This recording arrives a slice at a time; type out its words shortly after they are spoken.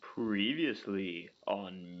Previously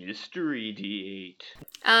on Mystery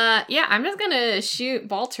D8. Yeah, I'm just gonna shoot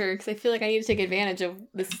Balter because I feel like I need to take advantage of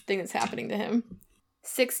this thing that's happening to him.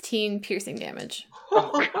 16 piercing damage.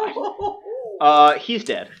 He's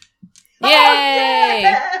dead.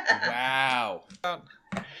 Yay! Wow.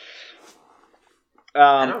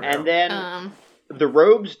 And then the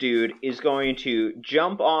robes dude is going to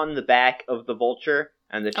jump on the back of the vulture,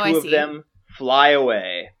 and the two of them fly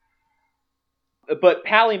away. But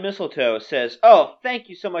Pally Mistletoe says, "Oh, thank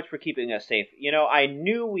you so much for keeping us safe. You know, I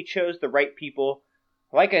knew we chose the right people.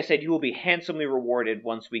 Like I said, you will be handsomely rewarded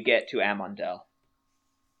once we get to Amondel."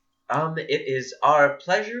 It is our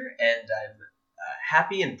pleasure, and I'm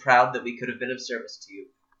happy and proud that we could have been of service to you.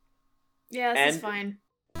 Yeah, this is fine.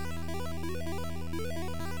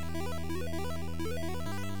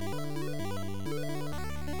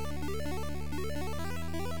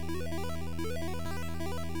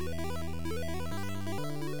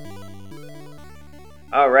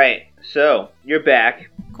 Alright, so, you're back.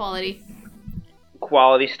 Quality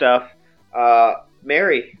stuff.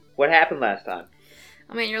 Mary, what happened last time?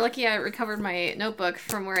 Oh man, you're lucky I recovered my notebook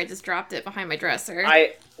from where I just dropped it behind my dresser.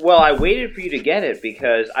 I waited for you to get it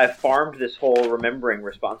because I farmed this whole remembering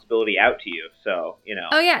responsibility out to you, so, you know.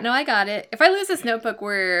 Oh yeah, no, I got it. If I lose this notebook,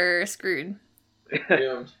 we're screwed.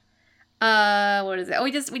 Doomed. What is it? Oh,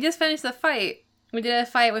 we just finished the fight. We did a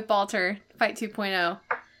fight with Balter, fight 2.0,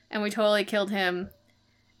 and we totally killed him,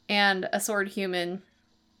 and a sword human,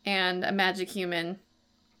 and a magic human,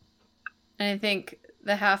 and I think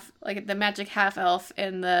the magic half elf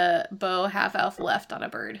and the bow half elf left on a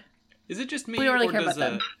bird. Is it just me, we don't really or care about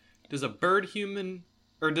them. does a bird human,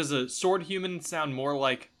 or does a sword human sound more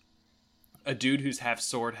like a dude who's half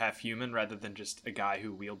sword, half human, rather than just a guy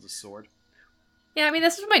who wields a sword? Yeah, I mean,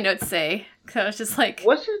 that's what my notes say. So it's just like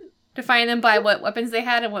define them by what weapons they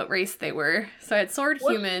had and what race they were. So I had sword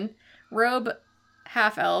human, robe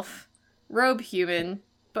half elf, robe human,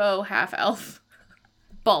 bow half elf,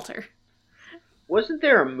 Balter. Wasn't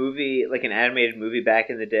there a movie, like an animated movie back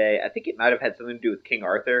in the day? I think it might have had something to do with King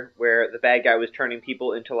Arthur, where the bad guy was turning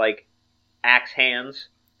people into, like, axe hands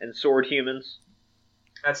and sword humans.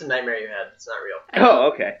 That's a nightmare you had. It's not real.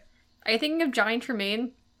 Oh, okay. Are you thinking of Johnny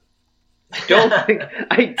Tremaine? I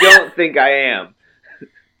don't think I am.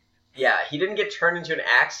 Yeah, he didn't get turned into an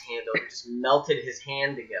axe handle. He just melted his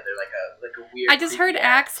hand together like a weird. I just heard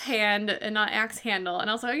axe hand and not axe handle, and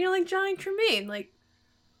I was like, like Johnny Tremaine, like.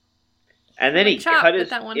 And then he cut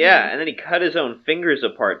his and then he cut his own fingers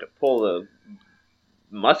apart to pull the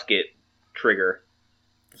musket trigger.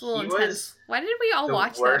 It's a little intense. Why did we all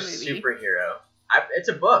watch that movie? Worst superhero. It's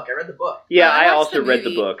a book. I read the book. Yeah, I also read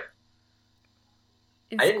the book.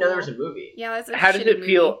 I didn't know there was a movie. Yeah, that's a How does it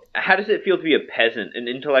movie. feel? How does it feel to be a peasant, an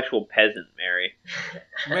intellectual peasant, Mary?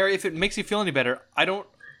 Mary, if it makes you feel any better, I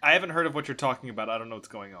haven't heard of what you're talking about. I don't know what's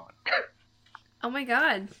going on. Oh my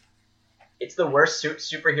god. It's the worst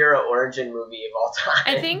superhero origin movie of all time.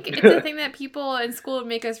 I think it's a thing that people in school would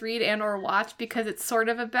make us read and or watch because it's sort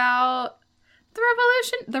of about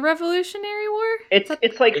the Revolutionary War.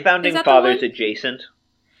 It's like Founding Fathers adjacent.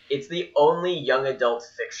 It's the only young adult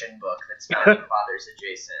fiction book that's Founding Fathers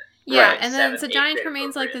adjacent. Yeah, Right. and then so Johnny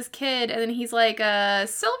Tremaine's like this kid, and then he's like a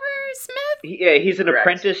silversmith. Yeah, he's an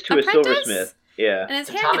apprentice to a silversmith. Yeah, and his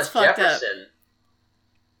hair Thomas gets fucked Jefferson. up.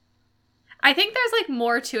 I think there's, like,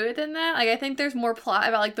 more to it than that. Like, I think there's more plot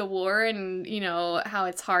about, like, the war and, you know, how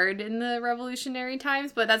it's hard in the revolutionary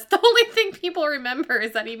times, but that's the only thing people remember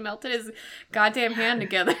is that he melted his goddamn hand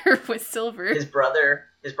together with silver. His brother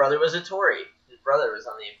was a Tory. His brother was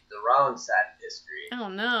on the wrong side of history. Oh,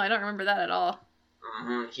 no, I don't remember that at all.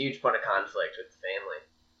 Mm-hmm. Huge point of conflict with the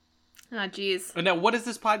family. Oh, jeez. Now, what is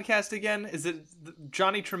this podcast again? Is it the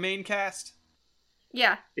Johnny Tremaine cast?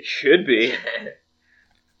 Yeah. It should be.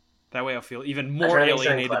 That way I'll feel even more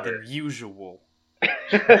alienated than usual.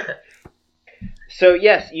 So,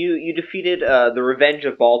 yes, you defeated the Revenge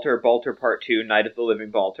of Balter Part 2, Night of the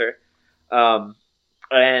Living Balter.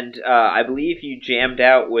 And I believe you jammed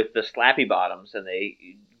out with the Slappy Bottoms, and they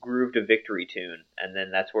grooved a victory tune, and then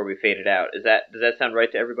that's where we faded out. Does that sound right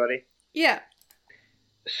to everybody? Yeah.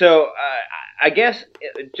 So, I guess,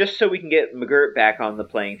 just so we can get McGirt back on the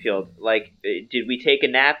playing field, like, did we take a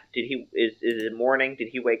nap? Is it morning? Did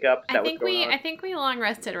he wake up? I think we long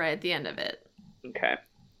rested right at the end of it. Okay.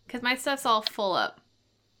 Because my stuff's all full up.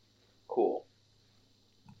 Cool.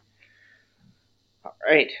 All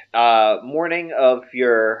right. Morning of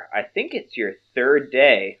I think it's your third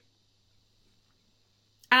day.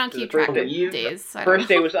 I don't keep track of days. So first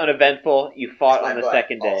day was uneventful. You fought on the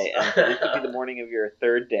second day. And so this would be the morning of your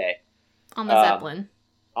third day. On the Zeppelin.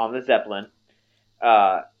 On the Zeppelin.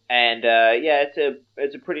 And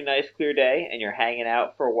it's a pretty nice clear day, and you're hanging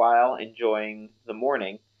out for a while, enjoying the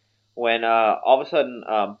morning. When all of a sudden,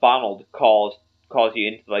 Bonald calls you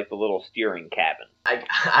into like the little steering cabin.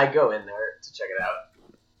 I go in there to check it out.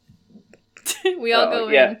 We all go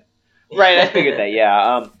in. Right, I figured that.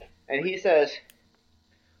 Yeah. And he says,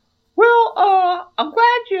 "Well, I'm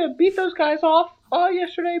glad you beat those guys off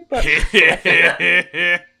yesterday, but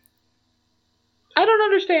I don't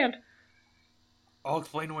understand." I'll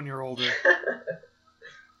explain when you're older.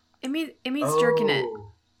 It means jerking it.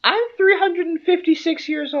 I'm 356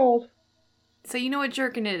 years old. So you know what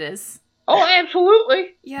jerking it is? Oh,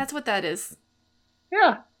 absolutely. Yeah, that's what that is.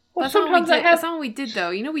 Yeah. Well, that's not what we did,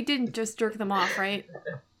 though. You know we didn't just jerk them off, right?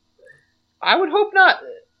 I would hope not.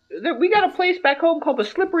 We got a place back home called the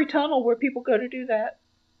Slippery Tunnel where people go to do that.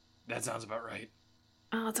 That sounds about right.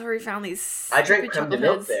 Oh, that's where we found these. I drank creme de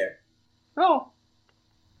milk there. Oh.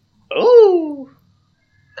 Ooh.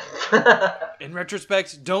 In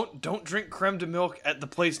retrospect, don't drink creme de milk at the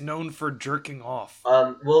place known for jerking off.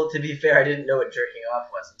 Well, to be fair, I didn't know what jerking off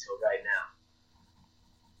was until right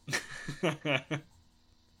now.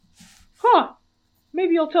 Huh.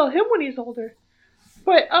 Maybe you'll tell him when he's older.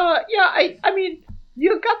 But, yeah, I mean,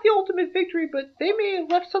 you got the ultimate victory, but they may have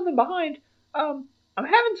left something behind. I'm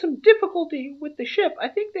having some difficulty with the ship. I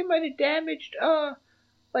think they might have damaged,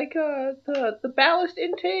 the ballast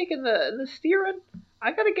intake and the steering.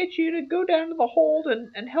 I gotta get you to go down to the hold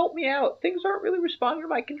and help me out. Things aren't really responding to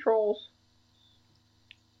my controls.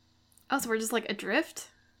 Oh, so we're just, like, adrift?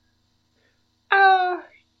 Yeah,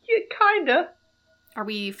 kinda. Are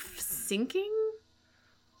we sinking?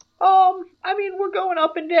 I mean, we're going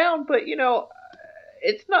up and down, but,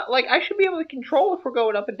 it's not, like, I should be able to control if we're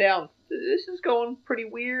going up and down. This is going pretty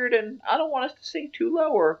weird, and I don't want us to sink too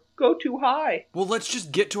low or go too high. Well, let's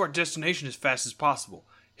just get to our destination as fast as possible.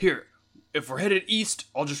 Here, if we're headed east,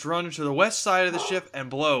 I'll just run to the west side of the ship and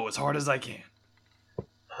blow as hard as I can.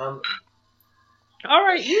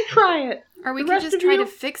 Alright, you try it. Or we can just try to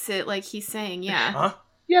fix it like he's saying, yeah. Huh?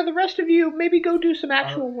 Yeah, the rest of you, maybe go do some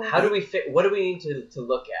actual work. How do we what do we need to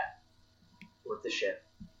look at with the ship?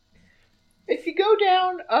 If you go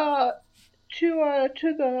down to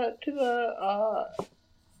the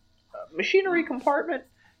machinery compartment,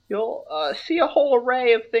 you'll see a whole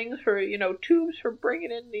array of things for tubes for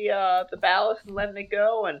bringing in the ballast and letting it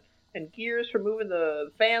go, and gears for moving the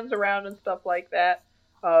fans around and stuff like that.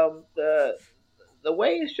 The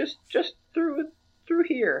way is just through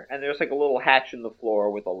here, and there's like a little hatch in the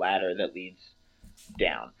floor with a ladder that leads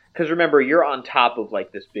down. Because remember, you're on top of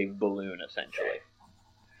like this big balloon essentially.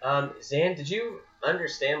 Zan, did you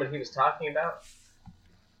understand what he was talking about?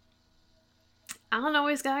 I don't know,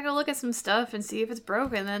 we just gotta go look at some stuff and see if it's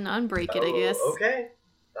broken, then unbreak it, I guess. Okay.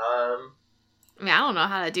 I mean, I don't know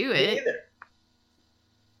how to do it. Me either.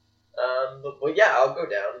 Well, yeah, I'll go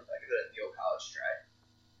down. I give it the old college try.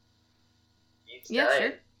 Yeah,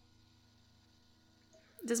 sure.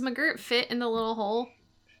 Does McGirt fit in the little hole?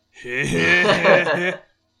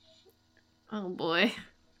 Oh, boy.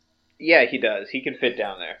 Yeah, he does. He can fit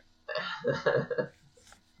down there.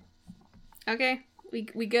 Okay,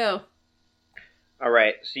 we go. All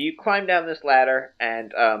right, so you climb down this ladder,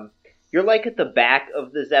 and you're like at the back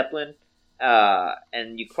of the Zeppelin,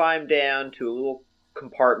 and you climb down to a little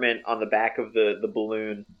compartment on the back of the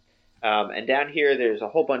balloon. And down here, there's a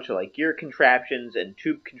whole bunch of like gear contraptions and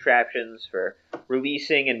tube contraptions for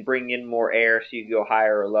releasing and bringing in more air, so you can go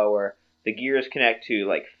higher or lower. The gears connect to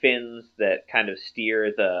like fins that kind of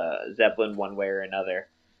steer the Zeppelin one way or another.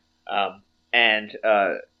 And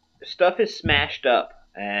stuff is smashed up,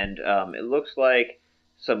 and it looks like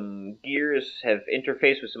some gears have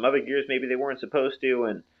interfaced with some other gears maybe they weren't supposed to,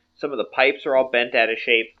 and some of the pipes are all bent out of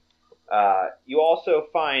shape. You also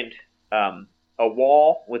find a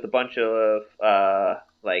wall with a bunch of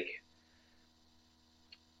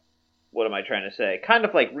what am I trying to say? Kind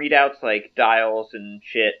of like readouts, like dials and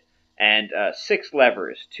shit, and 6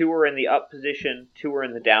 levers. 2 are in the up position, 2 are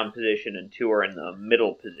in the down position, and 2 are in the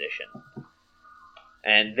middle position.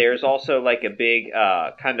 And there's also like a big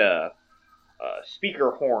kind of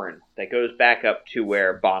speaker horn that goes back up to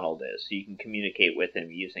where Bonald is, so you can communicate with him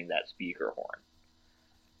using that speaker horn.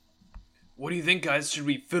 What do you think, guys? Should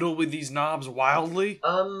we fiddle with these knobs wildly?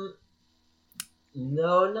 No,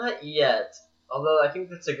 not yet. Although I think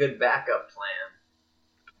that's a good backup plan.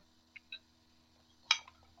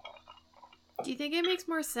 Do you think it makes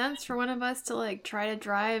more sense for one of us to like try to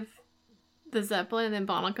drive the Zeppelin and then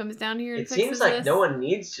Bonald comes down here and fixes this? It seems like no one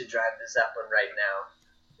needs to drive the Zeppelin right now,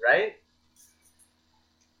 right?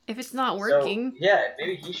 If it's not working. So, yeah,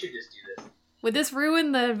 maybe he should just do this. Would this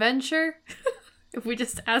ruin the adventure? If we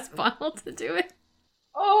just ask Bonald to do it?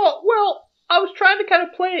 Oh, well, I was trying to kind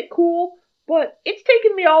of play it cool, but it's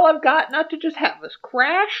taken me all I've got not to just have this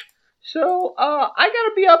crash. So, I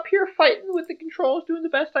gotta be up here fighting with the controls, doing the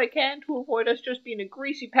best I can to avoid us just being a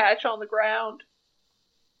greasy patch on the ground.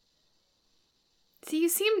 So you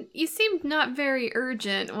seemed not very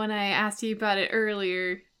urgent when I asked you about it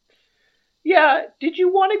earlier. Yeah, did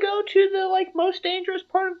you want to go to the, most dangerous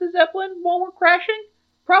part of the Zeppelin while we're crashing?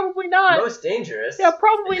 Probably not. Most dangerous? Yeah,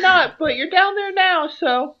 probably not, but you're down there now,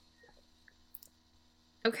 so...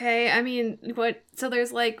 Okay, I mean, what... So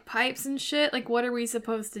there's, pipes and shit? What are we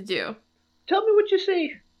supposed to do? Tell me what you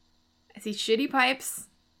see. I see shitty pipes.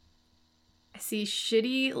 I see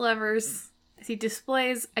shitty levers. I see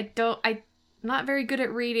displays. I'm not very good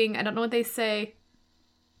at reading. I don't know what they say.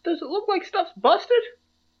 Does it look like stuff's busted?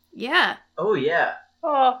 Yeah. Oh, yeah.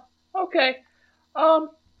 Okay.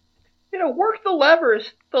 Work the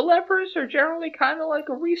levers. The levers are generally kind of like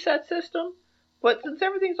a reset system, but since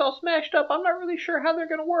everything's all smashed up, I'm not really sure how they're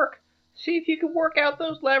going to work. See if you can work out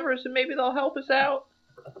those levers and maybe they'll help us out.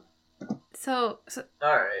 So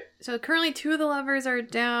Alright. So currently 2 of the levers are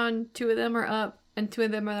down, 2 of them are up, and 2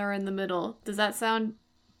 of them are in the middle. Does that sound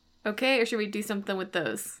okay, or should we do something with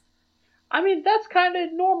those? I mean, that's kind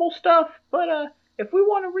of normal stuff, but if we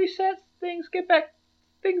want to reset things, get back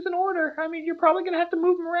things in order, I mean, you're probably going to have to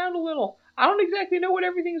move them around a little. I don't exactly know what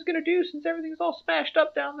everything's going to do since everything's all smashed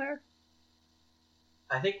up down there.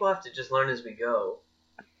 I think we'll have to just learn as we go.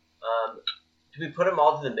 Do we put them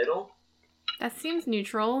all to the middle? That seems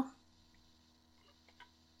neutral.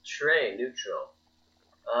 Trey, neutral.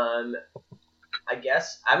 I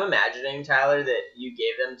guess I'm imagining, Tyler, that you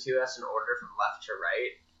gave them to us in order from left to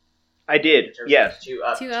right. I did, yes. 2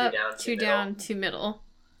 up, 2 2 up, down, 2 down, 2 middle.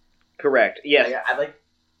 Correct, yes.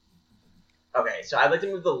 Okay, so I'd like to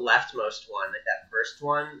move the leftmost one, that first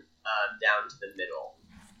one, down to the middle,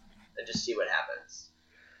 and just see what happens.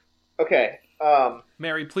 Okay,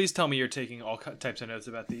 Mary, please tell me you're taking all types of notes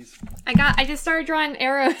about these. I just started drawing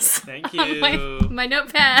arrows. Thank you. On my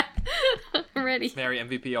notepad. I'm ready. Mary,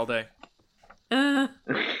 MVP all day.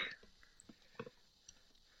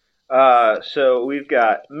 So we've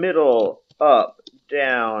got middle, up,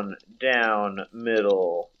 down, down,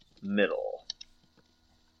 middle, middle.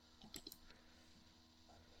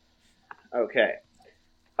 Okay.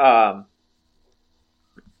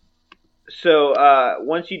 So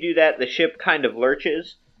once you do that, the ship kind of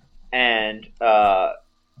lurches, and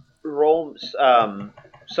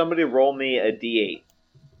somebody roll me a D8.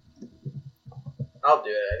 I'll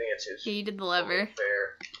do it. I think it's just You did the lever.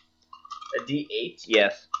 fair. A D8?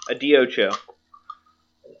 Yes, a D8.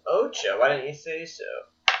 An Ocho? Why didn't you say so?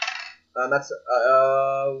 That's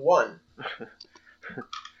 1.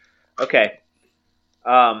 Okay.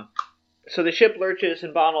 So the ship lurches,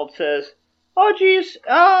 and Bonald says, "Oh, geez,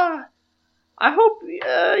 I hope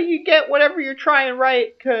you get whatever you're trying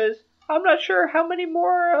right, because I'm not sure how many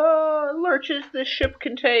more lurches this ship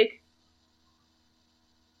can take."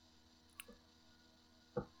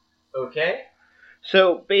 Okay.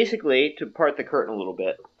 So basically, to part the curtain a little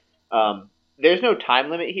bit, there's no time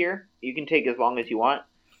limit here. You can take as long as you want,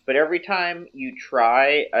 but every time you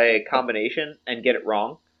try a combination and get it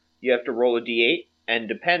wrong, you have to roll a D8, and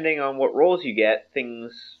depending on what rolls you get,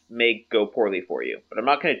 things may go poorly for you. But I'm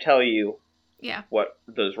not going to tell you what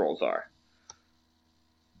those rolls are.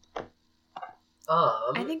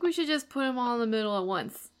 I think we should just put them all in the middle at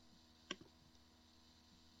once.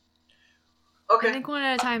 Okay. I think one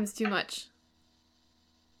at a time is too much.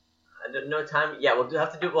 No time. Yeah, we'll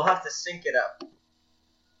have to sync it up.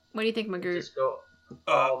 What do you think, Magoo? Just go.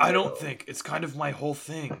 I don't think. It's kind of my whole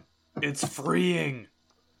thing. It's freeing.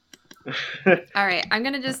 Alright, I'm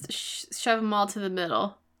gonna just shove them all to the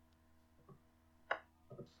middle.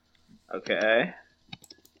 Okay.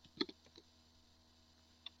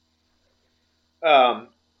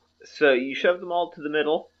 So you shove them all to the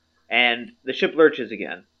middle, and the ship lurches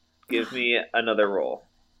again. Give me another roll.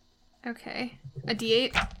 Okay. A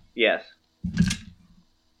D8? Yes.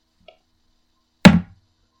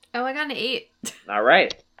 Oh, I got an 8. All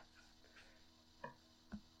right.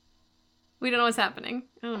 We don't know what's happening.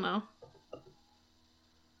 I don't know.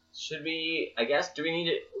 Should we? I guess. Do we need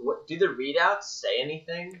to? Do the readouts say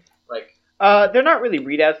anything? They're not really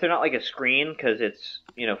readouts. They're not like a screen because it's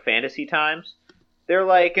fantasy times. They're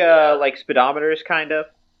like speedometers, kind of.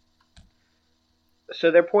 So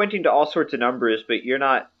they're pointing to all sorts of numbers, but you're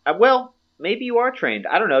not. Well, maybe you are trained.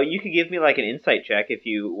 I don't know. You could give me like an insight check if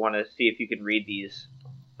you want to see if you can read these,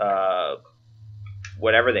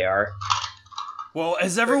 whatever they are. Well,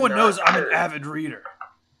 as everyone knows, I'm an avid reader.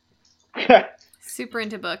 Super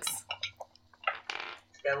into books.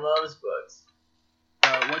 Guy loves books.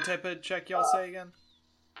 What type of check y'all say again?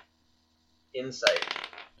 insight.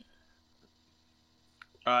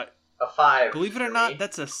 A 5. Believe it or not,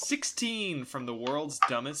 that's a 16 from the world's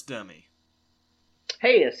dumbest dummy.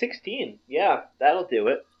 Hey, a 16. Yeah, that'll do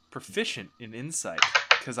it. Proficient in insight,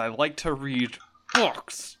 because I like to read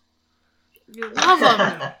books. You love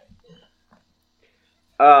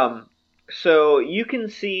them. So you can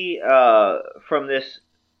see from this,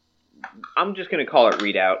 I'm just going to call it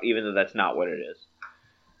readout, even though that's not what it is.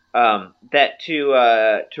 That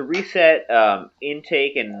to reset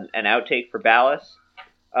intake and outtake for Ballast,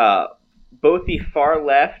 both the far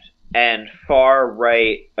left and far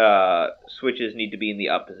right switches need to be in the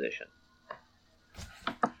up position.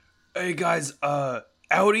 Hey guys,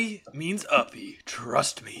 outie means uppy.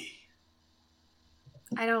 Trust me.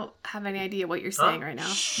 I don't have any idea what you're saying right now.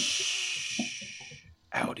 Shh.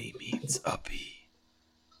 Outie means uppy.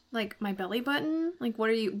 Like my belly button? Like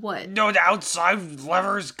what? No, the outside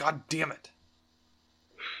levers, god damn it.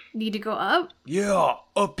 Need to go up? Yeah,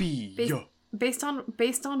 uppy. Based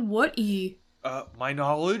on what E? My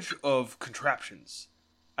knowledge of contraptions.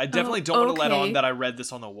 I definitely don't want to let on that I read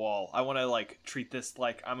this on the wall. I want to treat this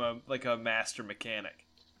like I'm a master mechanic.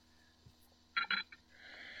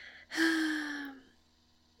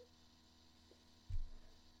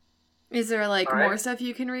 Is there more stuff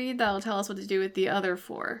you can read that'll tell us what to do with the other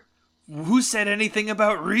 4? Who said anything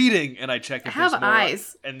about reading? And I check if there's more. I have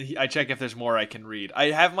eyes. And I check if there's more I can read.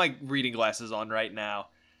 I have my reading glasses on right now,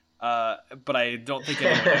 but I don't think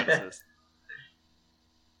anyone notices.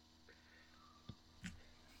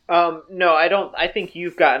 No, I don't. I think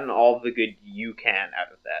you've gotten all the good you can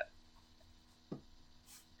out of that.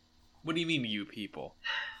 What do you mean, you people?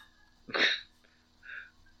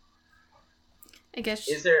 I guess.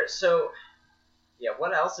 Is there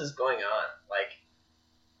what else is going on?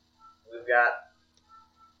 We've got,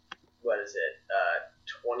 what is it,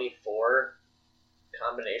 24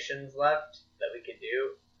 combinations left that we could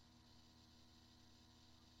do.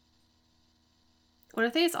 What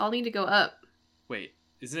if they just all need to go up? Wait,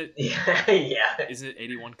 isn't it? Yeah. Isn't it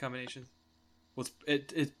 81 combinations? Well,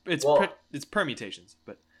 it's permutations,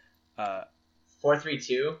 but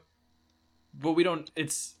 432. But we don't.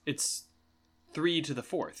 It's 3 to the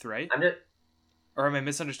 4th, right? Or am I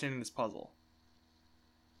misunderstanding this puzzle?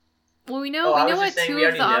 Well, we know what 2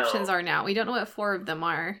 of the options are now. We don't know what 4 of them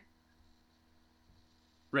are.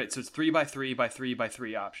 Right, so it's 3 by 3 by 3 by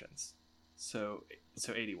 3 options. So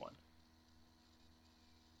 81.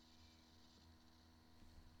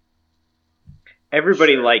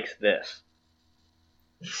 Everybody likes this.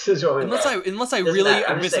 This is what we unless I really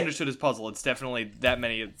misunderstood his puzzle, it's definitely that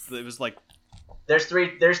many. It was like there's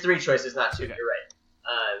three choices, not 2. Okay. You're right.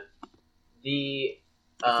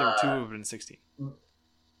 If there were 2, it would have been 16.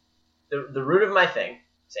 The root of my thing,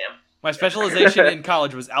 Sam. My specialization in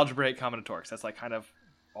college was algebraic combinatorics. That's kind of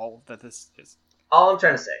all that this is. All I'm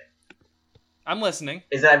trying to say. I'm listening.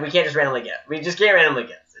 Is that we can't just randomly guess. We just can't randomly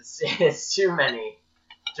guess. It's too many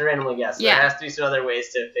to randomly guess. So yeah. There has to be some other ways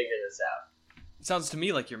to figure this out. It sounds to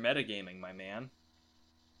me like you're metagaming, my man.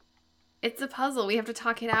 It's a puzzle. We have to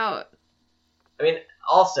talk it out. I mean,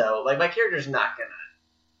 also, my character's not gonna...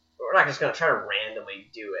 We're not just gonna try to randomly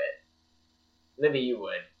do it. Maybe you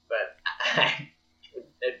would, but...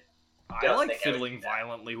 I like fiddling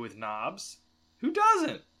violently with knobs. Who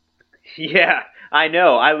doesn't? Yeah, I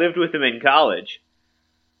know. I lived with him in college.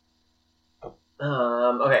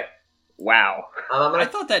 Okay. Wow. I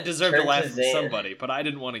thought that deserved a laugh from somebody, but I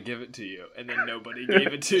didn't want to give it to you, and then nobody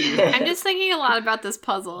gave it to you. I'm just thinking a lot about this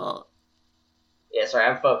puzzle. Yeah, sorry,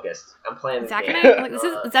 I'm focused. I'm playing Zach the game. And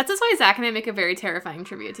I, that's just why Zach and I make a very terrifying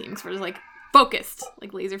trivia team, because we're just focused,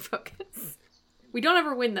 laser focus. We don't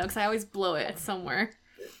ever win though, because I always blow it somewhere.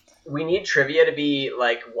 We need trivia to be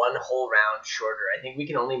one whole round shorter. I think we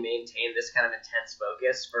can only maintain this kind of intense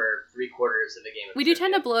focus for 3/4 of the game. We do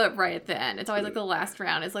tend to blow it right at the end. It's always the last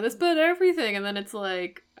round. It's let's put everything, and then it's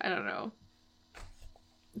I don't know.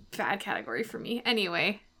 Bad category for me.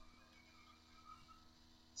 Anyway.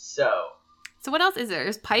 So what else is there?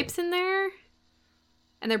 There's pipes in there,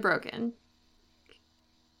 and they're broken.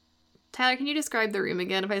 Tyler, can you describe the room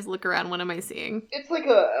again? If I just look around, what am I seeing? It's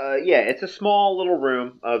it's a small little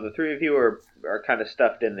room. The 3 of you are kind of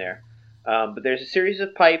stuffed in there. But there's a series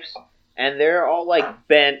of pipes, and they're all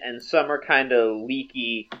bent, and some are kind of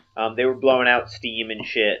leaky. They were blowing out steam and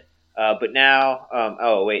shit. But now,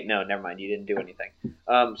 oh wait, no, never mind. You didn't do anything.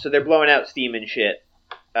 So they're blowing out steam and shit.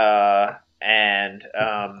 And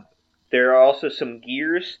there are also some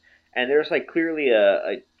gears, and there's clearly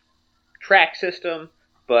a track system.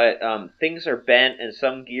 But things are bent, and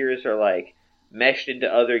some gears are meshed into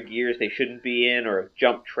other gears they shouldn't be in, or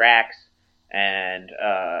jump tracks, and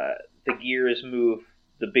the gears move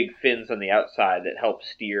the big fins on the outside that help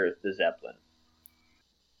steer the Zeppelin.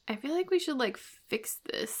 I feel like we should, like, fix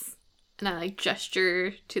this. And I, like,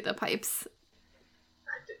 gesture to the pipes.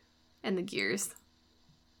 And the gears.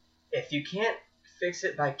 If you can't fix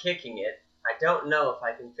it by kicking it, I don't know if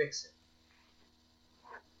I can fix it.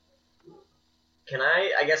 Can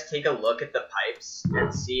I guess, take a look at the pipes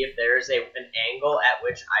and see if there's an angle at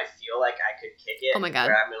which I feel like I could kick it? Oh my god.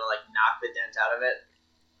 Where I'm gonna, like, knock the dent out of it?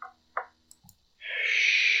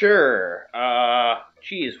 Sure.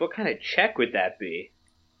 Geez, what kind of check would that be?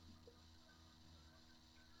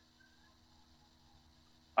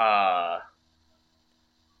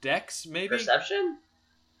 Dex, maybe? Perception?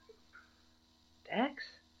 Dex?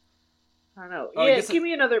 I don't know. Oh, yeah, give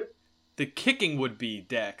me another... The kicking would be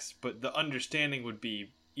Dex, but the understanding would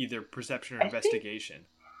be either perception or investigation.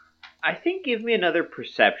 I think give me another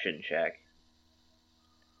perception check.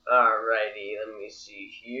 Alrighty, let me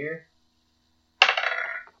see here.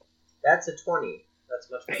 That's a 20. That's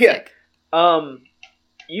much better. Yeah.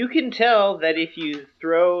 You can tell that if you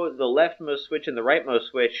throw the leftmost switch and the rightmost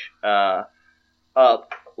switch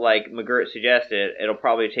up, like McGirt suggested, it'll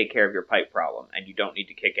probably take care of your pipe problem, and you don't need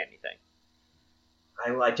to kick anything.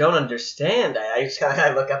 I don't understand. I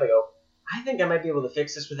look up and go, I think I might be able to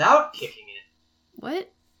fix this without kicking it.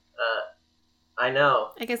 What? I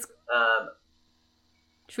know. I guess...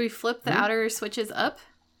 should we flip the outer switches up?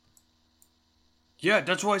 Yeah,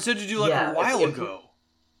 that's what I said to do a while ago.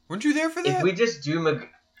 Weren't you there for that? If we just do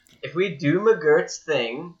if we do McGirt's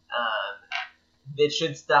thing, it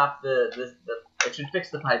should stop it should fix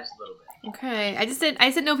the pipes a little bit. Okay, I just didn't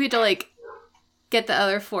know if we had to, like, get the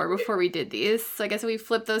other 4 before we did these. So I guess if we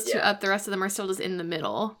flip those 2 up, the rest of them are still just in the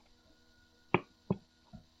middle.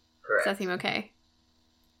 Correct. Does that seem okay?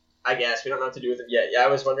 I guess. We don't know what to do with it yet. Yeah, I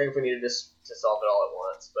was wondering if we needed to solve it all at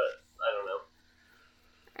once, but I don't know.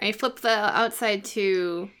 Alright, flip the outside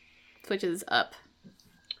 2 switches up.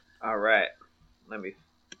 Alright. Let me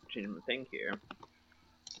change my thing here.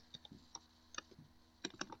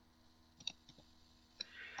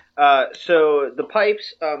 So the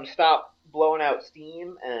pipes stop blowing out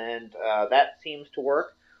steam, and that seems to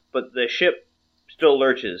work, but the ship still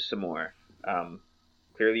lurches some more.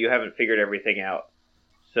 Clearly you haven't figured everything out,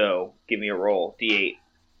 so give me a roll. D8.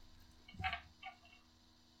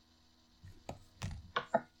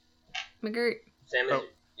 McGirt. Sam,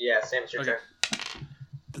 it's your turn.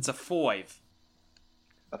 That's a 5.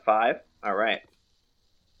 A 5? Alright.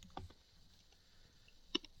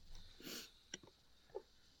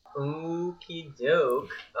 Okie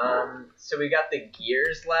doke. So we got the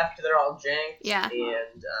gears left. They're all janked. Yeah.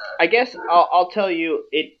 And I guess I'll tell you,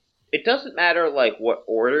 it doesn't matter like what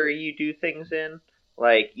order you do things in.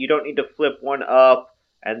 Like you don't need to flip one up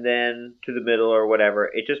and then to the middle or whatever.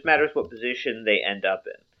 It just matters what position they end up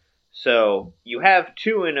in. So you have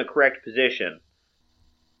 2 in a correct position.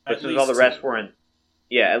 But since all the rest weren't,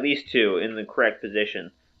 at least 2 in the correct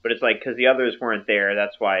position. But it's like, because the others weren't there,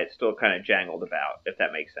 that's why it's still kind of jangled about, if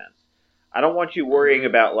that makes sense. I don't want you worrying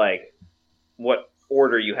about, like, what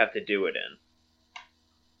order you have to do it in.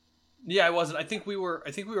 Yeah, I wasn't. I think we were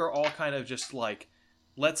all kind of just like,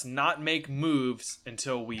 let's not make moves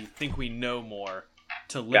until we think we know more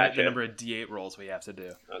to limit the number of D8 rolls we have to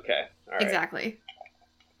do. Okay. All right. Exactly.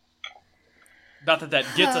 Not that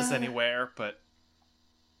gets us anywhere, but...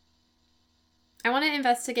 I want to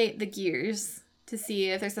investigate the gears to see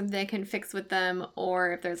if there's something I can fix with them,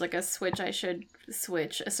 or if there's like a switch I should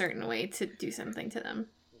switch a certain way to do something to them.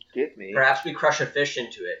 Get me. Perhaps we crush a fish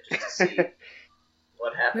into it just to see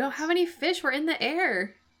what happens. We don't have any fish. We're in the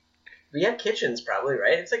air. We have kitchens, probably,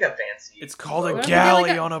 right? It's like a fancy... It's called a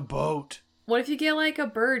galley on a boat. What if you get like a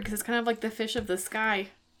bird? Because it's kind of like the fish of the sky.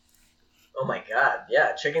 Oh my god,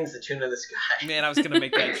 yeah. Chicken's the tune of the sky. Man, I was going to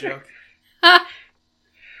make that joke.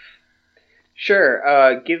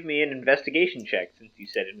 Sure, give me an investigation check, since you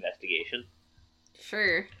said investigation.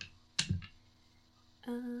 Sure.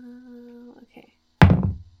 Okay.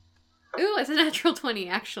 Ooh, it's a natural 20,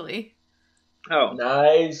 actually. Oh.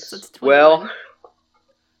 Nice. So it's 21.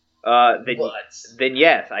 Well, then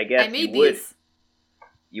yes, I guess I made you would. these.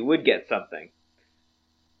 You would get something.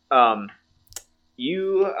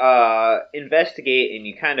 You investigate and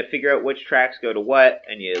you kind of figure out which tracks go to what,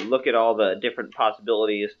 and you look at all the different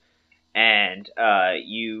possibilities, and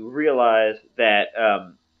you realize that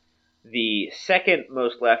the second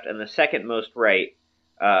most left and the second most right,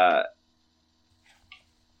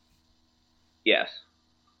 yes,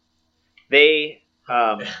 they.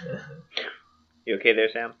 You okay there,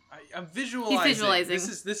 Sam? I'm visualizing. He's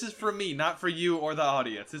visualizing. This is for me, not for you or the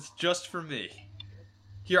audience. It's just for me.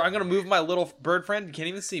 Here, I'm gonna move my little bird friend. You can't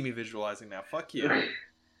even see me visualizing now. Fuck you.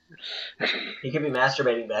 He could be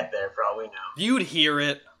masturbating back there for all we know. You'd hear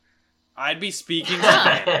it. I'd be speaking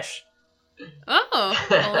Spanish. Oh,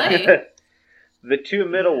 Olay. The two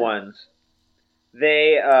middle ones,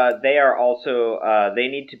 they are also, they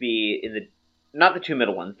need to be in the, not the two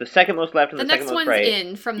middle ones, the second most left and the second most right. The next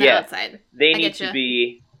one's in from the outside. They need to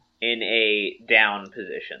be in a down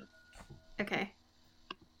position. Okay.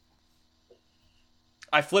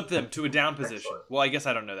 I flipped them to a down position. Excellent. Well, I guess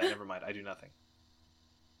I don't know that. Never mind. I do nothing.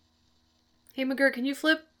 Hey, McGirt, can you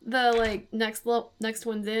flip the, next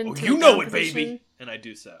ones in? Oh, you know it, position? Baby! And I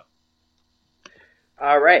do so.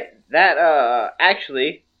 Alright. That,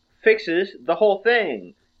 actually fixes the whole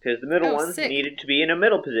thing. Because the middle ones needed to be in a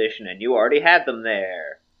middle position, and you already had them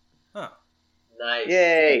there. Huh. Nice.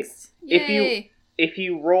 Yay. Yay. If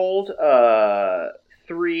you rolled,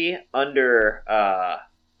 3 under,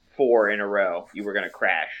 4 in a row, you were gonna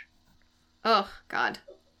crash. Oh, God.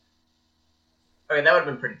 Okay, that would have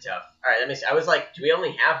been pretty tough. Alright, let me see. I was like, do we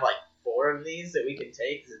only have, 4 of these that we can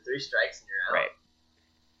take? Is it 3 strikes and you're out?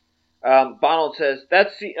 Right. Bonald says,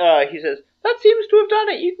 he says, that seems to have done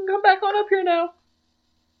it. You can come back on up here now.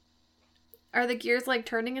 Are the gears,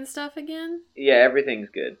 turning and stuff again? Yeah, everything's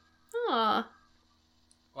good. Aw.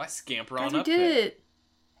 Well, I scamper on up there. You did it.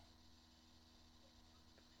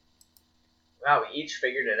 Wow, we each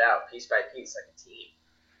figured it out piece by piece like a team.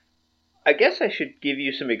 I guess I should give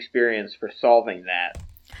you some experience for solving that.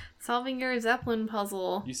 Solving your Zeppelin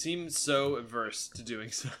puzzle. You seem so averse to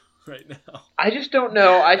doing so right now. I just don't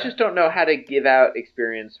know. I just don't know how to give out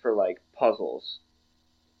experience for, puzzles.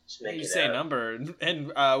 You say a number,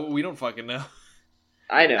 and we don't fucking know.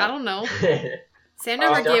 I know. I don't know. Sam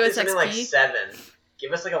never gave us something XP. 7.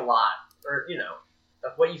 Give us a lot, or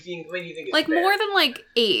of what you think. What do you think is fair? More than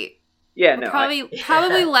 8. Yeah, no.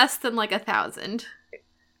 Probably less than 1,000.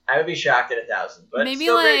 I would be shocked at 1,000, but maybe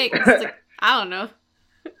still I don't know.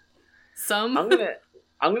 Some. I'm gonna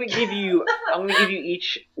give you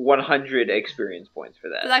each 100 experience points for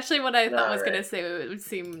that. That's actually what I thought was gonna say. It would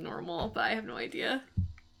seem normal, but I have no idea.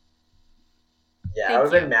 Yeah, I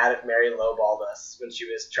would have been mad if Mary lowballed us when she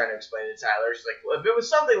was trying to explain to Tyler. She's like, well, if it was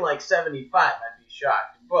something like 75, I'd be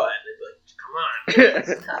shocked. But they'd be like,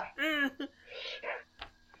 come on.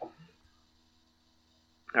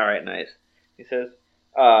 All right, nice. He says,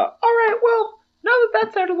 all right, well, now that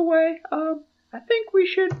that's out of the way, I think we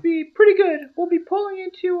should be pretty good. We'll be pulling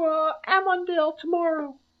into Amundale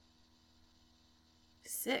tomorrow.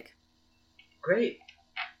 Sick. Great.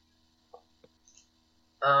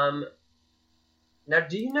 Now,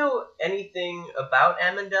 do you know anything about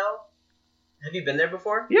Amundale? Have you been there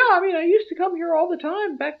before? Yeah, I mean, I used to come here all the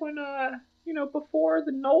time back when, before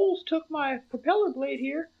the Knolls took my propeller blade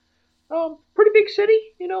here. Pretty big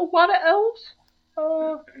city, a lot of elves.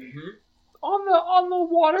 On the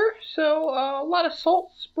water, so a lot of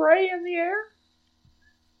salt spray in the air.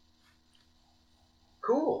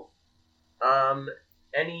 Cool.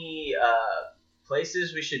 Any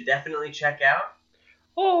places we should definitely check out?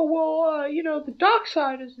 Oh, well, the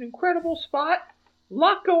dockside is an incredible spot. A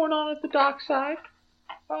lot going on at the dockside.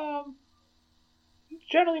 It's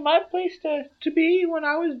generally my place to be when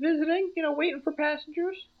I was visiting, waiting for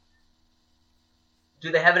passengers.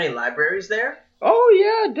 Do they have any libraries there? Oh,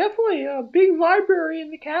 yeah, definitely. A big library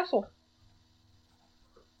in the castle.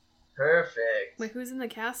 Perfect. Wait, who's in the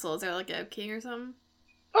castle? Is there a king or something?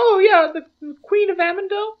 Oh, yeah, the Queen of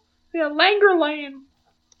Amundale. Yeah, Langerlane.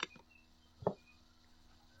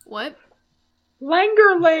 What?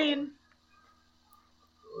 Langerlane.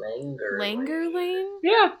 Langerlane?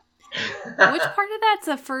 Yeah. Which part of that's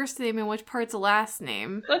a first name and which part's a last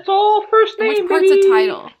name? That's all first name, and which part's baby. a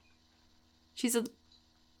title? She's a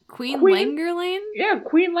Queen Langerlane? Yeah,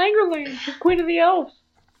 Queen Langerlane. She's Queen of the Elves.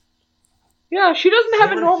 Yeah, she doesn't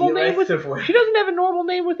have a normal name she doesn't have a normal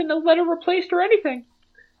name with a letter replaced or anything.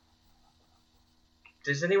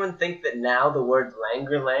 Does anyone think that now the word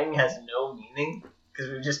Langerlang has no meaning?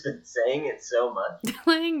 Because we've just been saying it so much.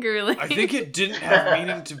 Langerlane. I think it didn't have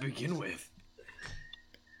meaning to begin with.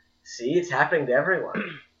 See, it's happening to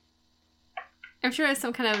everyone. I'm sure there's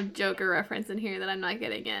some kind of Joker reference in here that I'm not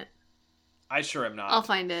getting at. I sure am not. I'll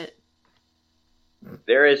find it.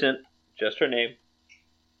 There isn't. Just her name.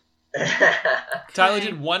 Tyler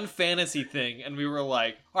did one fantasy thing, and we were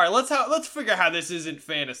like, all right, let's figure out how this isn't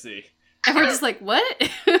fantasy. And we're just like, what?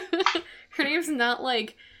 Her name's not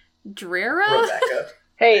Drera? Rebecca.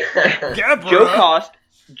 Hey,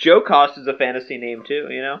 Joe Cost is a fantasy name too,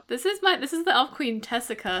 This is the Elf Queen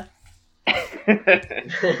Tessica. I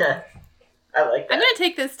like that. I'm gonna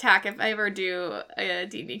take this tack if I ever do a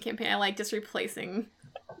D&D campaign. I like just replacing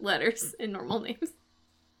letters in normal names.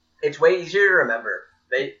 It's way easier to remember.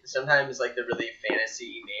 sometimes like the really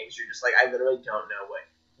fantasy names, you're just like, I literally don't know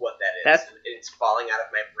what that is. It's falling out of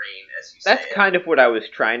my brain as you say it. That's kind of what I was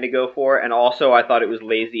trying to go for, and also I thought it was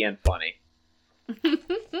lazy and funny.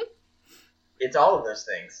 It's all of those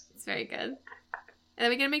things. It's very good. And then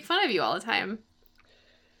we get to make fun of you all the time.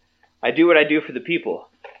 I do what I do for the people.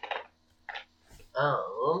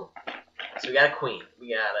 So we got a queen.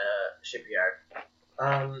 We got a shipyard.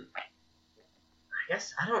 I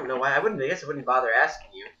guess I don't know why. I wouldn't bother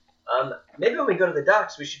asking you. Maybe when we go to the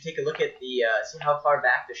docks, we should take a look at the see how far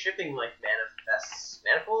back the shipping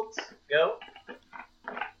manifolds go.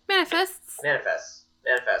 Manifests.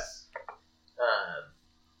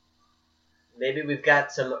 Maybe we've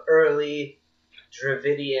got some early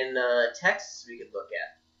Dravidian texts we could look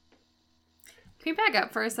at. Can we back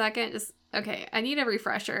up for a second? Okay, I need a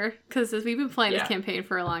refresher, because we've been playing this campaign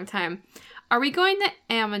for a long time. Are we going to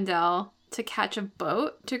Amundel to catch a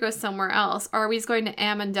boat to go somewhere else, or are we just going to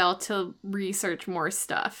Amundel to research more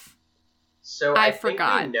stuff? So I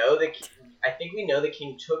forgot. I think we know the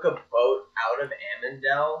king took a boat out of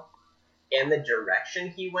Amundel and the direction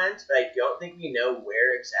he went, but I don't think we know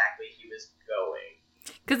where exactly he was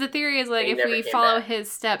going. Because the theory is, like, if we follow his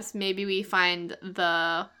steps, maybe we find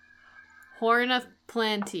the Horn of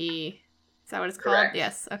Plenty. Is that what it's called? Correct.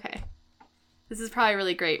 Yes, okay. This is probably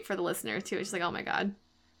really great for the listener, too. It's just like, oh my god.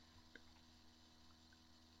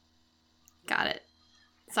 Got it.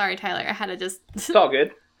 Sorry, Tyler. I had to just... It's all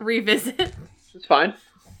good. revisit. It's fine.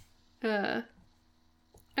 Okay.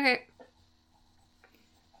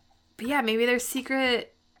 But yeah, maybe there's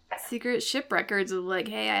secret ship records of like,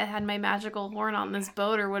 hey, I had my magical horn on this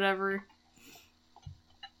boat or whatever.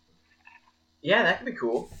 Yeah, that could be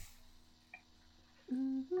cool.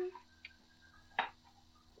 Mm-hmm.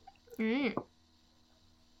 Mm.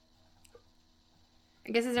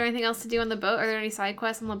 I guess, is there anything else to do on the boat? Are there any side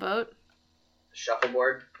quests on the boat?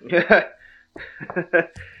 Shuffleboard.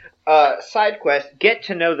 Side quest, get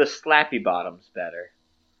to know the Slappy Bottoms better.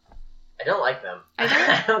 I don't like them.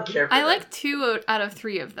 I don't care for them. I like 2 out of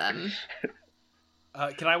 3 of them.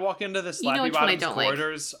 Can I walk into the Slappy Bottoms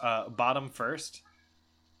corridors bottom first?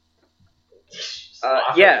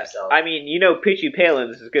 Yeah, I mean, you know Pitchy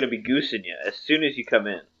Palins is going to be goosing you as soon as you come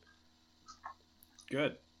in.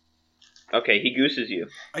 Good. Okay, he gooses you.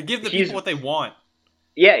 I give the people what they want.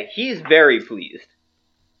 Yeah, he's very pleased.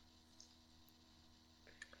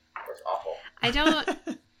 That's awful. I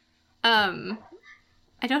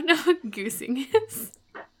don't know what goosing is.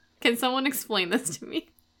 Can someone explain this to me?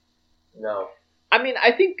 No. I mean,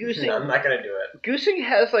 I think goosing... No, I'm not gonna do it. Goosing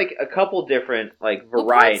has, like, a couple different, like,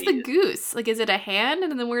 varieties. What's the goose? Like, is it a hand,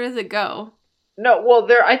 and then where does it go? No, well,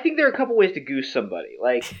 I think there are a couple ways to goose somebody.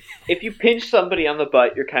 Like, if you pinch somebody on the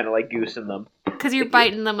butt, you're kind of, like, goosing them. Because you're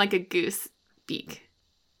biting them like a goose beak.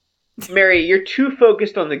 Mary, you're too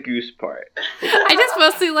focused on the goose part. I just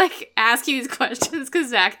mostly, like, ask you these questions because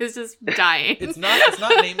Zach is just dying. It's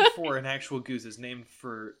not named for an actual goose. It's named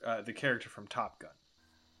for the character from Top Gun.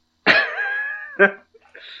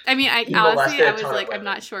 I mean, honestly, I was like, I'm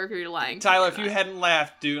not sure if you're lying. Tyler, if you hadn't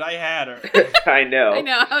laughed, dude, I had her. I know.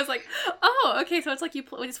 I was like, oh, okay, so it's like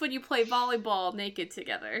it's when you play volleyball naked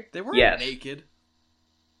together. They weren't naked.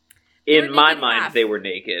 In my mind, they were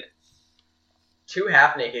naked. 2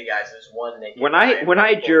 half-naked guys, there's 1 naked When guy.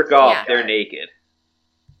 I jerk off, they're naked.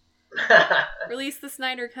 Release the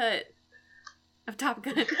Snyder cut of Top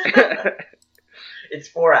Gun. It's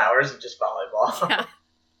 4 hours of just volleyball. Yeah.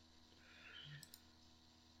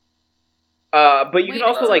 But you can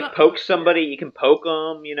also, like, poke somebody. You can poke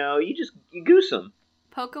them, you know. You goose them.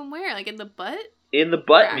 Poke them where? Like, in the butt? In the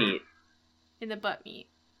butt meat. In the butt meat.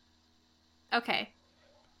 Okay.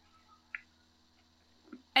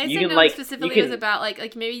 I just didn't know specifically it was about,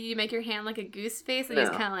 like maybe you make your hand like a goose face and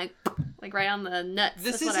just kind of like right on the nuts.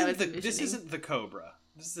 This isn't the cobra.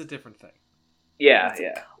 This is a different thing. Yeah.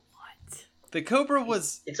 What? The cobra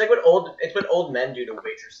was... It's like what old men do to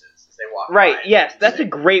waitresses as they walk Right, by. yes, that's a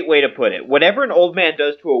great way to put it. Whatever an old man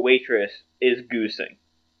does to a waitress is goosing.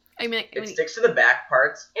 I mean, it sticks to the back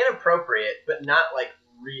parts, inappropriate, but not like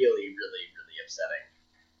really, really, really upsetting.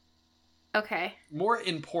 Okay. More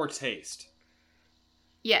in poor taste.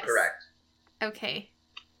 Yes. Correct. Okay.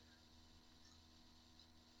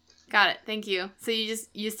 Got it. Thank you. So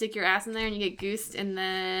you stick your ass in there and you get goosed, and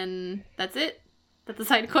then that's it? That's the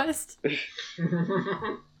side quest?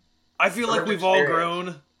 I feel like we've all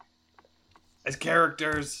grown as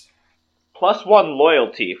characters. +1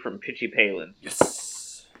 loyalty from Pitchy Palin.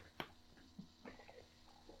 Yes.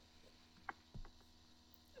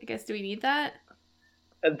 I guess, do we need that?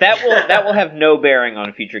 That will have no bearing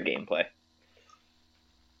on future gameplay.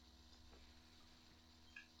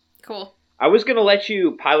 Cool. I was going to let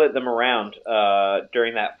you pilot them around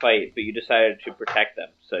during that fight, but you decided to protect them,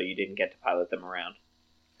 so you didn't get to pilot them around.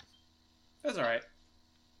 That's alright.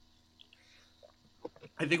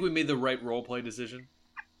 I think we made the right roleplay decision.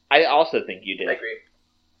 I also think you did. I agree.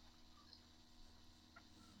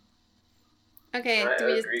 Okay, do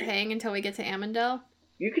we just hang until we get to Amundel?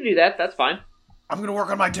 You can do that, that's fine. I'm going to work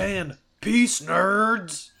on my tan. Peace,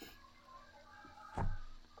 nerds!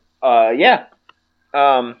 Yeah.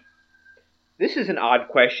 This is an odd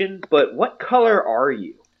question, but what color are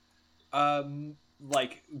you?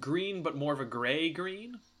 Like green, but more of a gray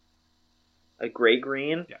green? A gray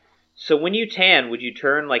green? Yeah. So when you tan, would you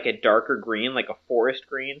turn like a darker green, like a forest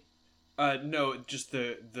green? No, just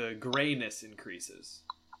the grayness increases.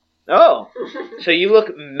 Oh, so you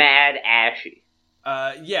look mad ashy.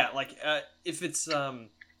 Yeah, like, if it's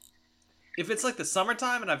like the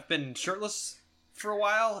summertime and I've been shirtless for a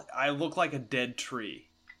while, I look like a dead tree.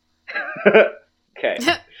 Okay.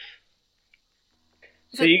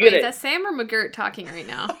 So you get it. Is that Sam or McGirt talking right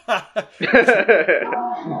now?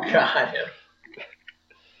 Got him.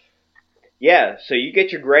 Yeah, so you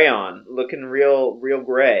get your gray on, looking real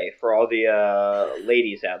gray for all the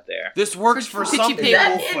ladies out there. This works for some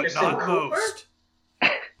people, but not most.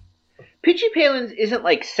 Pitchy Palins isn't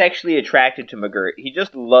like sexually attracted to McGirt. He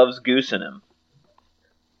just loves goosing him.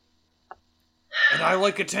 And I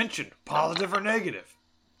like attention, positive or negative.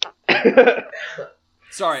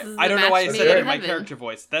 Sorry, I don't know why I said that in my character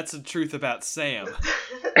voice. That's the truth about Sam.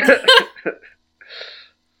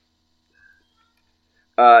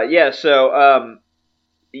 Yeah, so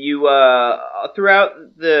you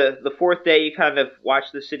throughout the fourth day, you kind of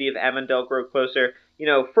watch the city of Amundel grow closer. You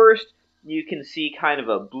know, first you can see kind of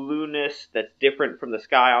a blueness that's different from the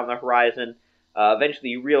sky on the horizon. Eventually,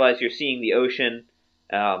 you realize you're seeing the ocean,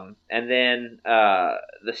 and then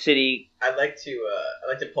the city. I'd like to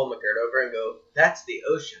pull McGirt over and go, "That's the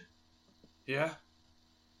ocean." Yeah.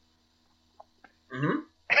 Mm-hmm.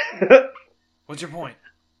 What's your point?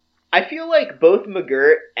 I feel like both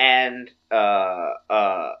McGirt and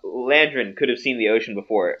Landrin could have seen the ocean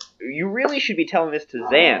before. You really should be telling this to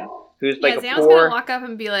Zan, who's like a Zan's poor... gonna walk up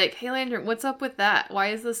and be like, "Hey, Landrin, what's up with that? Why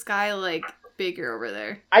is the sky like bigger over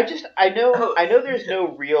there?" I know there's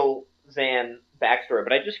no real Zan backstory,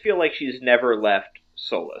 but I just feel like she's never left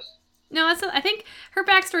Solus. No, I think her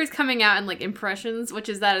backstory is coming out in like impressions, which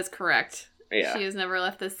is correct. Yeah. She has never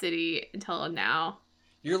left the city until now.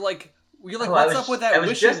 You're like, what's up with that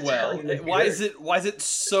wishing well? Why is it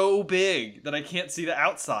so big that I can't see the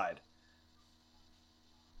outside?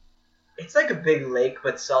 It's like a big lake,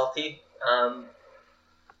 but salty.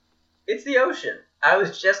 It's the ocean. I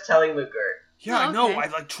was just telling McGirt. Yeah, I know. I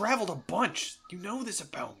traveled a bunch. You know this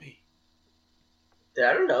about me.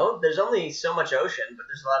 I don't know. There's only so much ocean, but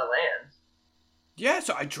there's a lot of land. Yeah,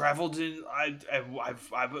 so I traveled in.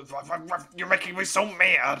 You're making me so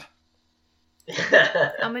mad.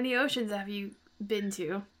 How many oceans have you been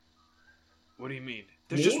to? What do you mean?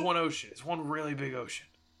 There's just one ocean. It's one really big ocean.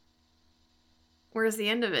 Where's the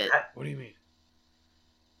end of it? What do you mean?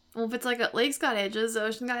 Well, if it's like a lake's got edges, the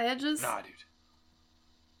ocean got edges. Nah, dude.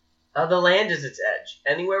 The land is its edge.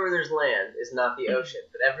 Anywhere where there's land is not the ocean,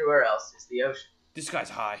 but everywhere else is the ocean. This guy's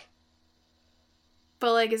high.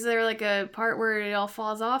 But like, is there like a part where it all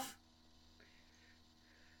falls off?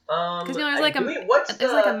 Because there's like like a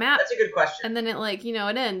map. That's a good question. And then it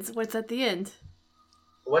it ends. What's at the end?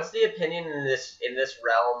 What's the opinion in this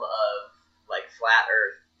realm of like flat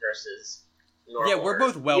Earth versus normal? Yeah, we're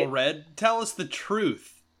both well-read. Yeah. Tell us the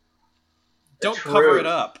truth. Don't truth. Cover it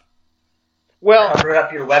up. Well, cover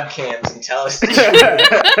up your webcams and tell us the truth.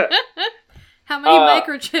 How many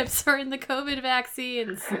microchips are in the COVID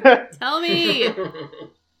vaccines? Tell me.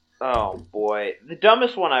 Oh boy. The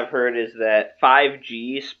dumbest one I've heard is that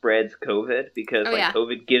 5G spreads COVID because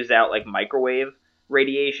COVID gives out like microwave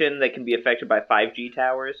radiation that can be affected by 5G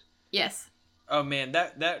towers. Yes. Oh man,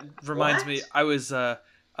 that reminds me. I was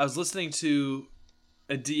listening to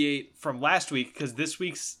a D8 from last week because this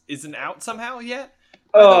week's isn't out somehow yet.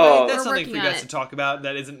 Oh, that's something for you guys to talk about.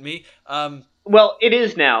 That isn't me. Well, it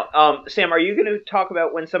is now. Sam, are you going to talk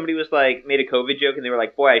about when somebody was like made a COVID joke and they were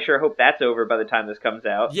like, "Boy, I sure hope that's over by the time this comes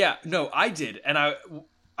out." Yeah, no, I did, and I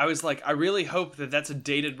was like, I really hope that that's a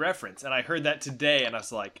dated reference, and I heard that today, and I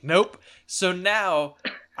was like, nope. So now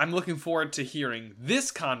I'm looking forward to hearing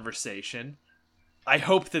this conversation. I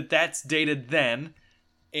hope that that's dated then.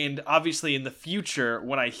 And obviously in the future,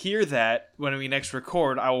 when I hear that, when we next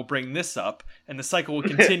record, I will bring this up, and the cycle will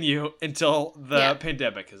continue until the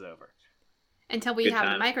pandemic is over. Until we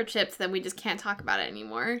have the microchips, then we just can't talk about it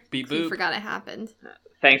anymore. Beep boop. We forgot it happened.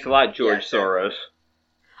 Thanks a lot, George Soros.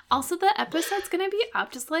 Also, the episode's gonna be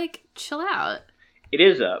up. Just like chill out. It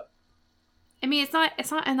is up. I mean, it's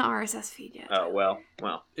not in the RSS feed yet. Oh well.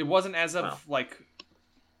 It wasn't as of like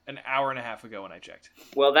an hour and a half ago when I checked.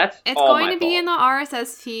 Well, it's all going my to be fault. in the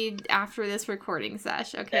RSS feed after this recording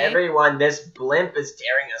sesh. Okay. Everyone, this blimp is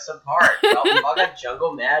tearing us apart. We all got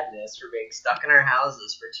jungle madness for being stuck in our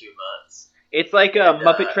houses for 2 months. It's like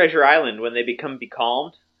Muppet Treasure Island when they become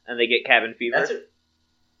becalmed and they get cabin fever.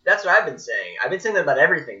 That's what I've been saying. I've been saying that about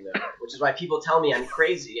everything, though, which is why people tell me I'm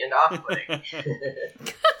crazy and off-putting.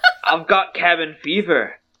 I've got cabin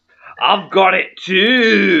fever. I've got it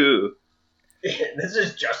too. This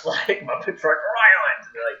is just like Muppet Treasure Island.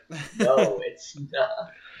 And they're like, no, it's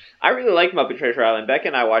not. I really like Muppet Treasure Island. Becca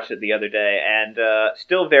and I watched it the other day, and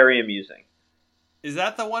still very amusing. Is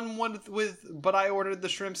that the one with But I Ordered the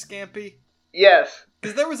Shrimp Scampi? Yes.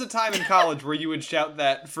 Because there was a time in college where you would shout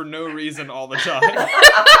that for no reason all the time.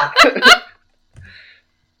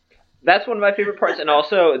 That's one of my favorite parts. And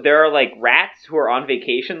also, there are like rats who are on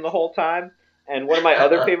vacation the whole time. And one of my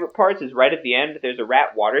other favorite parts is right at the end, there's a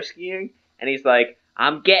rat water skiing. And he's like,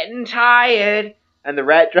 I'm getting tired. And the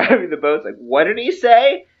rat driving the boat's like, what did he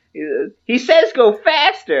say? He says go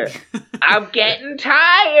faster. I'm getting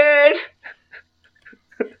tired.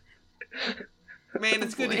 Man,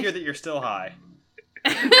 it's good to hear that you're still high.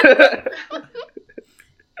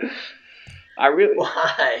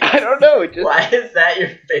 Why? I don't know. Why is that your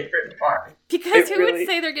favorite part? Because who would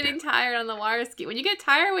say they're getting tired on the water ski? When you get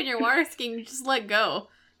tired when you're water skiing, you just let go.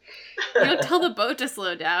 You don't tell the boat to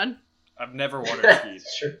slow down. I've never water skied.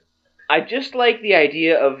 True. I just like the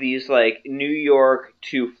idea of these like New York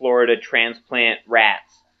to Florida transplant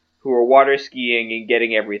rats who are water skiing and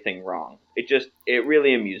getting everything wrong. It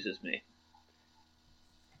really amuses me.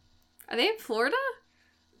 Are they in Florida?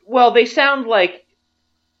 Well, they sound like.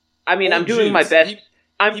 I mean, I'm doing my best.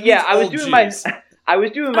 I was doing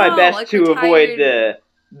my best like to avoid the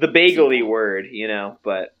bagel-y people. word, you know,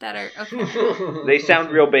 but That are okay. they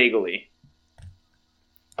sound real bagel-y.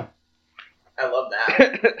 I love that.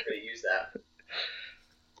 I'm gonna use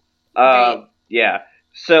Great. Yeah.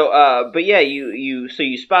 So, but yeah,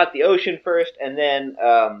 you spot the ocean first, and then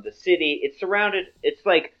the city. It's surrounded. It's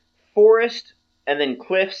like forest, and then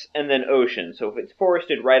cliffs, and then ocean. So if it's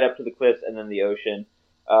forested right up to the cliffs, and then the ocean.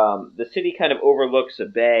 The city kind of overlooks a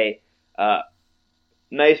bay.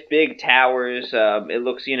 Nice big towers. It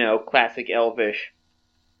looks, classic Elvish.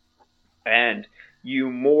 And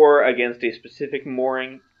you moor against a specific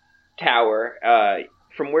mooring tower.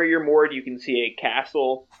 From where you're moored, you can see a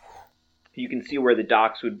castle. You can see where the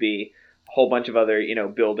docks would be. A whole bunch of other,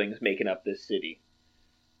 buildings making up this city.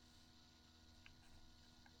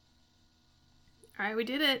 All right, we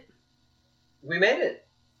did it. We made it.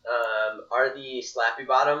 Are the Slappy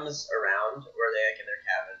Bottoms around, or are they like in their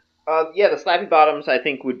cabin? Yeah, the Slappy Bottoms, I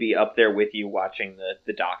think, would be up there with you watching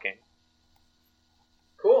the docking.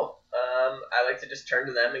 Cool. I like to just turn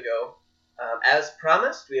to them and go, as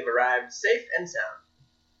promised, we have arrived safe and sound.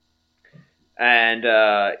 And,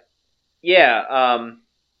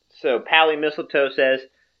 so Pally Mistletoe says,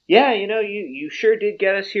 yeah, you sure did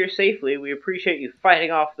get us here safely. We appreciate you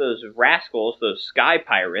fighting off those rascals, those sky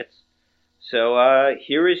pirates. So,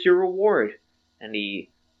 here is your reward. And he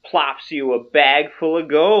plops you a bag full of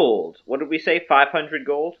gold. What did we say, 500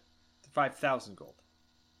 gold? 5,000 gold.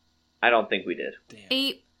 I don't think we did.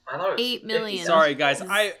 Damn. 8 million. Sorry, guys.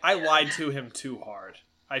 I lied to him too hard.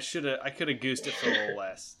 I could have goosed it for a little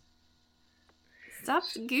less. Stop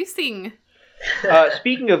goosing.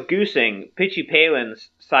 Speaking of goosing, Pitchy Palin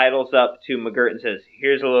sidles up to McGirt and says,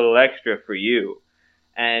 here's a little extra for you.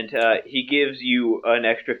 And he gives you an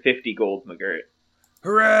extra 50 gold, McGirt.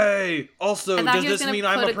 Hooray! Also, does this mean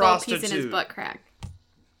I'm a prostitute? Piece in his butt crack.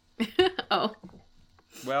 Oh.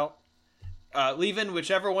 Well, leave in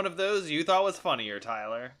whichever one of those you thought was funnier,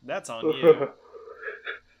 Tyler. That's on you.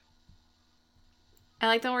 I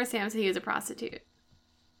like the one where Sam said he was a prostitute.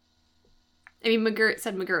 I mean, McGirt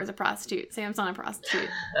said McGirt was a prostitute. Sam's not a prostitute.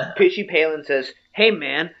 Pitchy Palin says, hey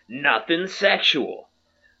man, nothing sexual.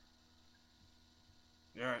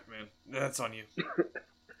 Alright, man. That's on you.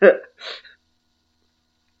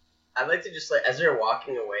 I'd like to just, as they're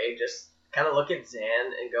walking away, just kind of look at Zan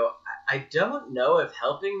and go, I don't know if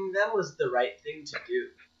helping them was the right thing to do.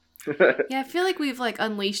 Yeah, I feel like we've,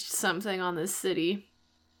 unleashed something on this city.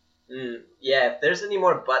 Yeah, if there's any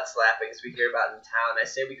more butt slappings we hear about in town, I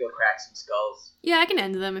say we go crack some skulls. Yeah, I can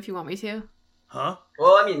end them if you want me to. Huh?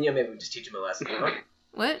 Well, I mean, maybe we just teach them a lesson.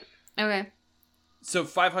 What? Okay. So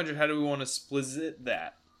 500, how do we want to split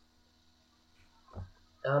that?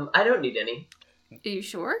 I don't need any. Are you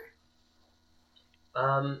sure?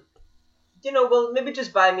 well, maybe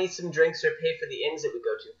just buy me some drinks or pay for the inns that we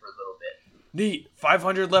go to for a little bit. Neat.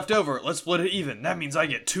 500 left over. Let's split it even. That means I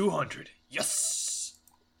get 200. Yes!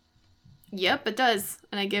 Yep, it does.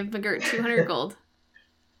 And I give McGirt 200 gold.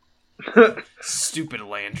 Stupid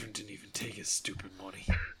Landrin didn't even take his stupid money.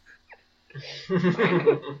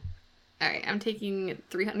 Alright, I'm taking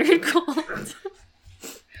 300 gold.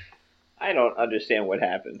 I don't understand what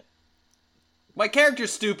happened. My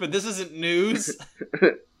character's stupid. This isn't news.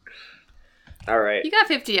 Alright. You got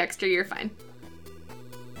 50 extra, you're fine.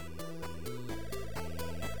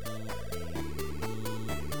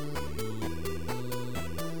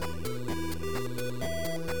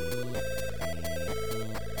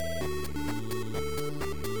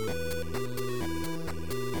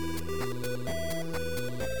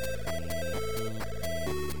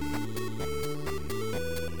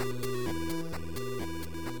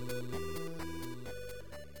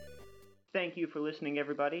 Thank you for listening,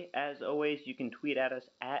 everybody. As always, you can tweet at us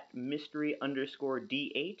at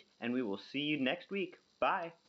mystery_D8, and we will see you next week. Bye.